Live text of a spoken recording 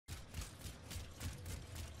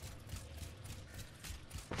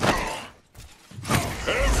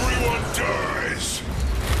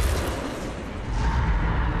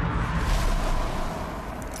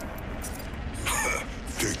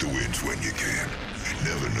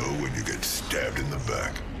never know when you get stabbed in the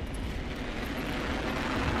back.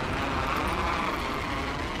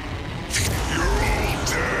 You're all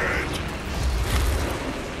dead!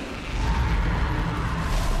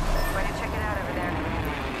 Way to check it out over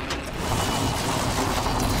there.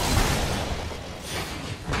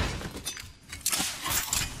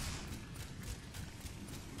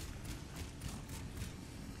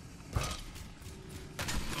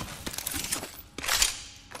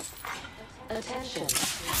 Attention,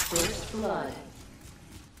 first blood.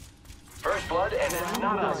 First blood, and it's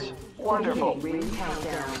not us. Wonderful. Ring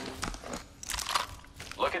countdown.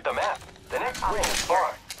 Look at the map. The next ring is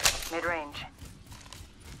far. Mid-range.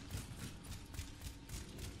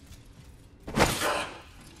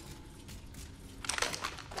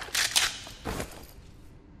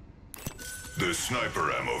 There's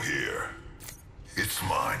sniper ammo here. It's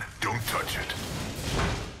mine. Don't touch it.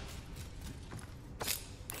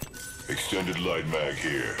 Extended light mag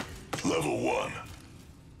here. Level 1.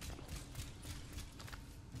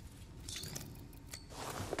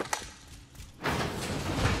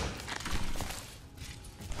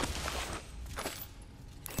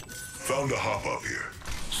 Found a hop up here.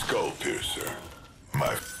 Skull piercer.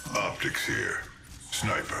 My optics here.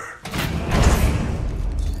 Sniper.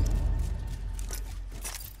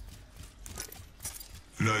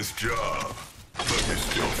 Nice job, but you're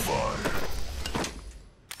still fine.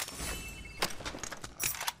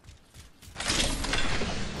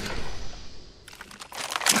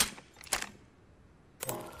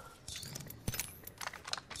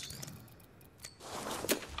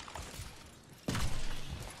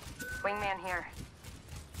 Wingman here.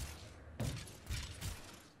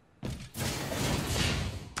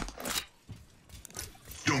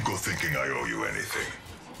 Don't go thinking I owe you anything.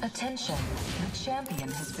 Attention, the champion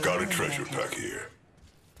has been Got a treasure eliminated. pack here.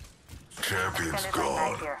 Champion's Extended light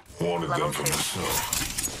gone. mag here. Wanted Level them from 2. the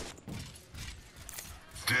snow.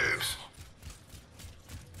 Dibs.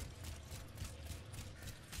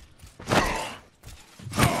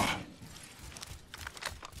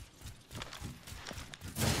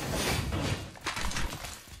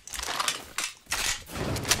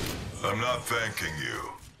 I'm not thanking you.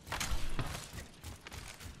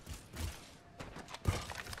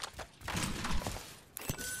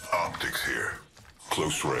 Optics here.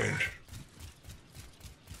 Close range.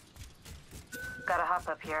 Gotta hop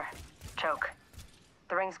up here. Choke.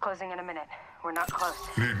 The ring's closing in a minute. We're not close.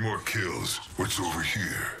 Need more kills. What's over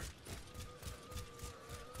here?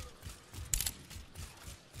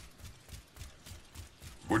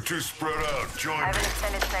 We're too spread out. Join I have me. an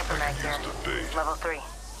extended sniper mag here. Against the bait. Level 3.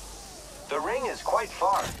 The ring is quite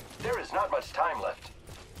far. There is not much time left.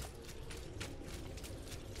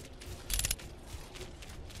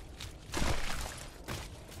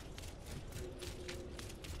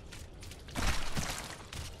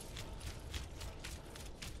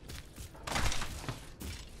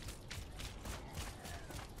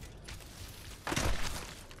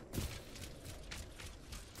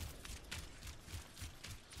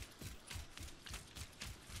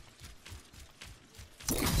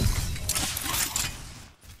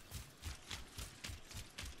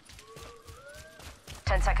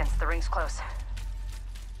 Ten seconds. The ring's close.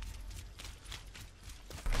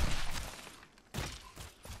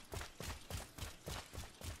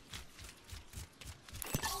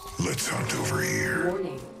 Let's hunt over here.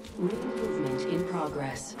 Warning, ring movement in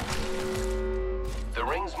progress. The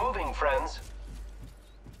ring's moving, friends.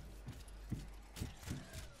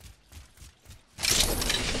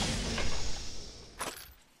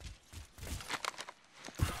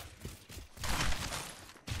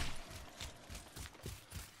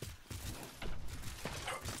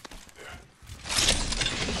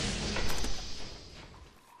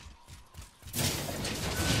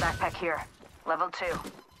 Backpack here. Level 2.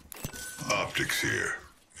 Optics here.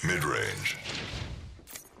 Mid-range.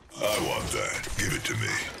 I want that. Give it to me.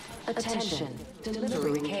 Attention,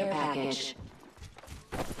 delivering care package.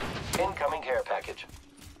 Incoming care package.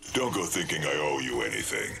 Don't go thinking I owe you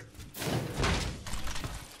anything.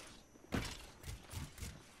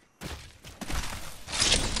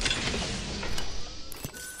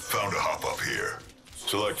 Found a hop up here.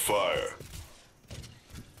 Select fire.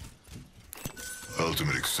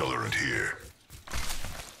 Ultimate accelerant here.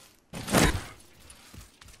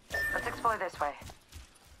 Let's explore this way.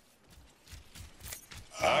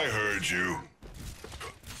 I heard you.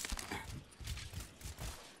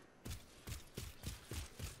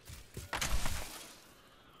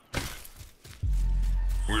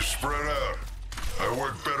 We're spread out. I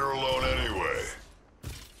work better alone anyway.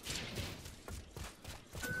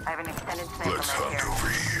 I have an extended sniper Let's mag hunt here. over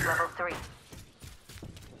here. Level 3.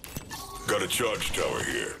 Got a charge tower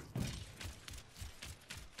here.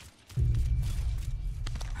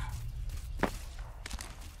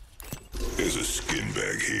 There's a skin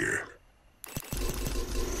bag here.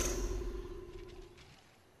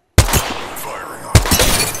 Firing on.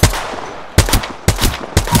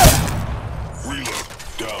 Reload.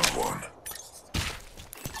 Down one.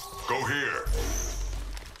 Go here.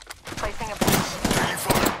 Placing a... Taking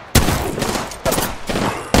fire.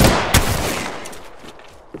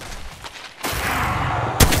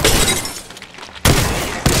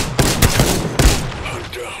 I'm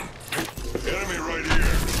down. Enemy right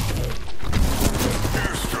here.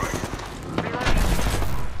 Airstrike.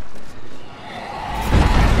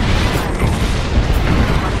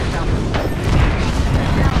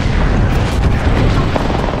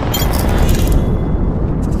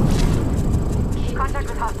 Contact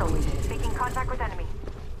with hostile. Making contact with enemy.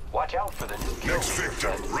 Watch out for the new kill. Next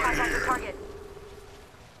victim, right Contact with here. target.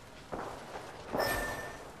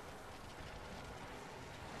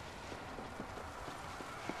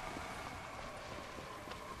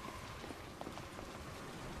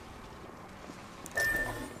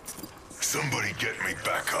 Somebody get me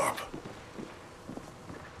back up.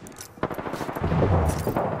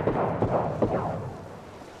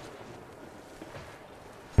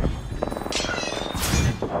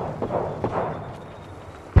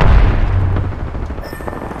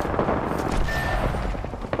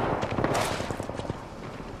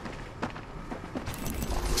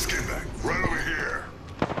 Skin back, right over here.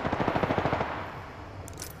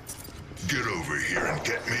 Get over here and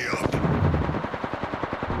get me up.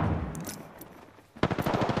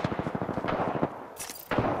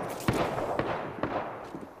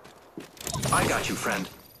 I got you, friend.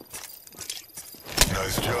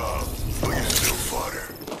 Nice job, but you're still fodder.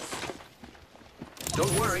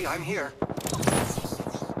 Don't worry, I'm here.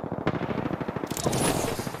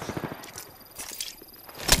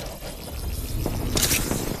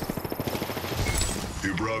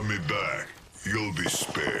 You brought me back. You'll be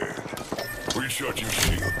spared. Recharging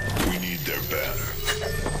shield. We need their banner.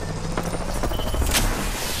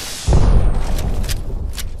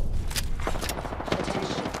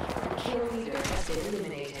 Attention. Kill leader has been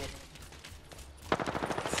eliminated.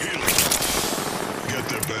 Healing. Get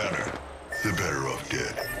their banner. They're better off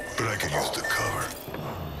dead, but I could use the cover.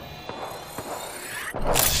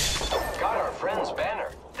 Got our friend's banner.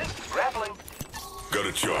 Grappling. Got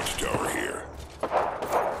a charge tower here.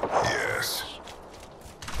 Yes.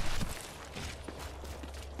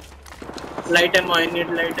 Light ammo, I need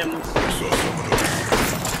light ammo. Saw someone over here.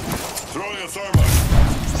 Throwing a thermite.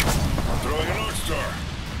 Throwing an arc star.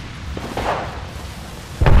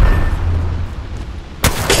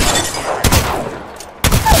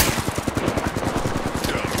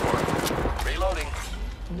 Down one. Reloading.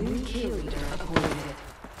 New kill leader appointed.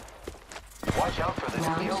 Watch out for the new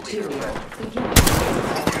kill Round leader, 2. friend. Begin.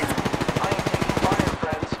 I am taking fire,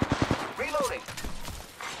 friends. Reloading.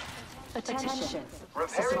 Attention.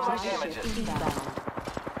 Repairing my Supply ship damages. inbound.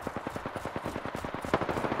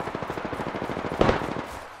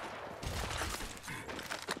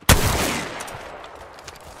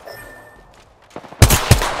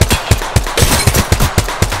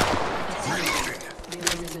 Reloading.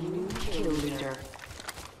 There is a new kill leader.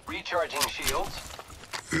 Recharging shields.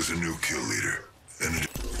 There's a new kill leader. And it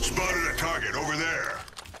spotted a target over there.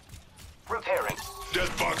 Repairing.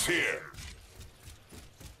 Death box here.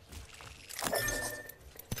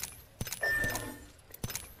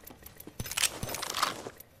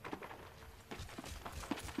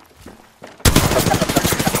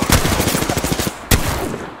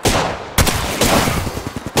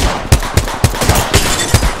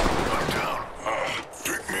 I'm down.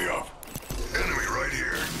 Pick me up. Enemy right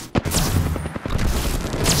here.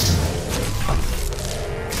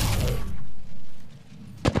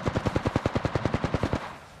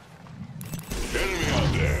 Enemy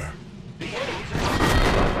out there. The enemies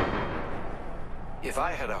are... If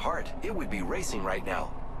I had a heart, it would be racing right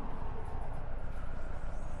now.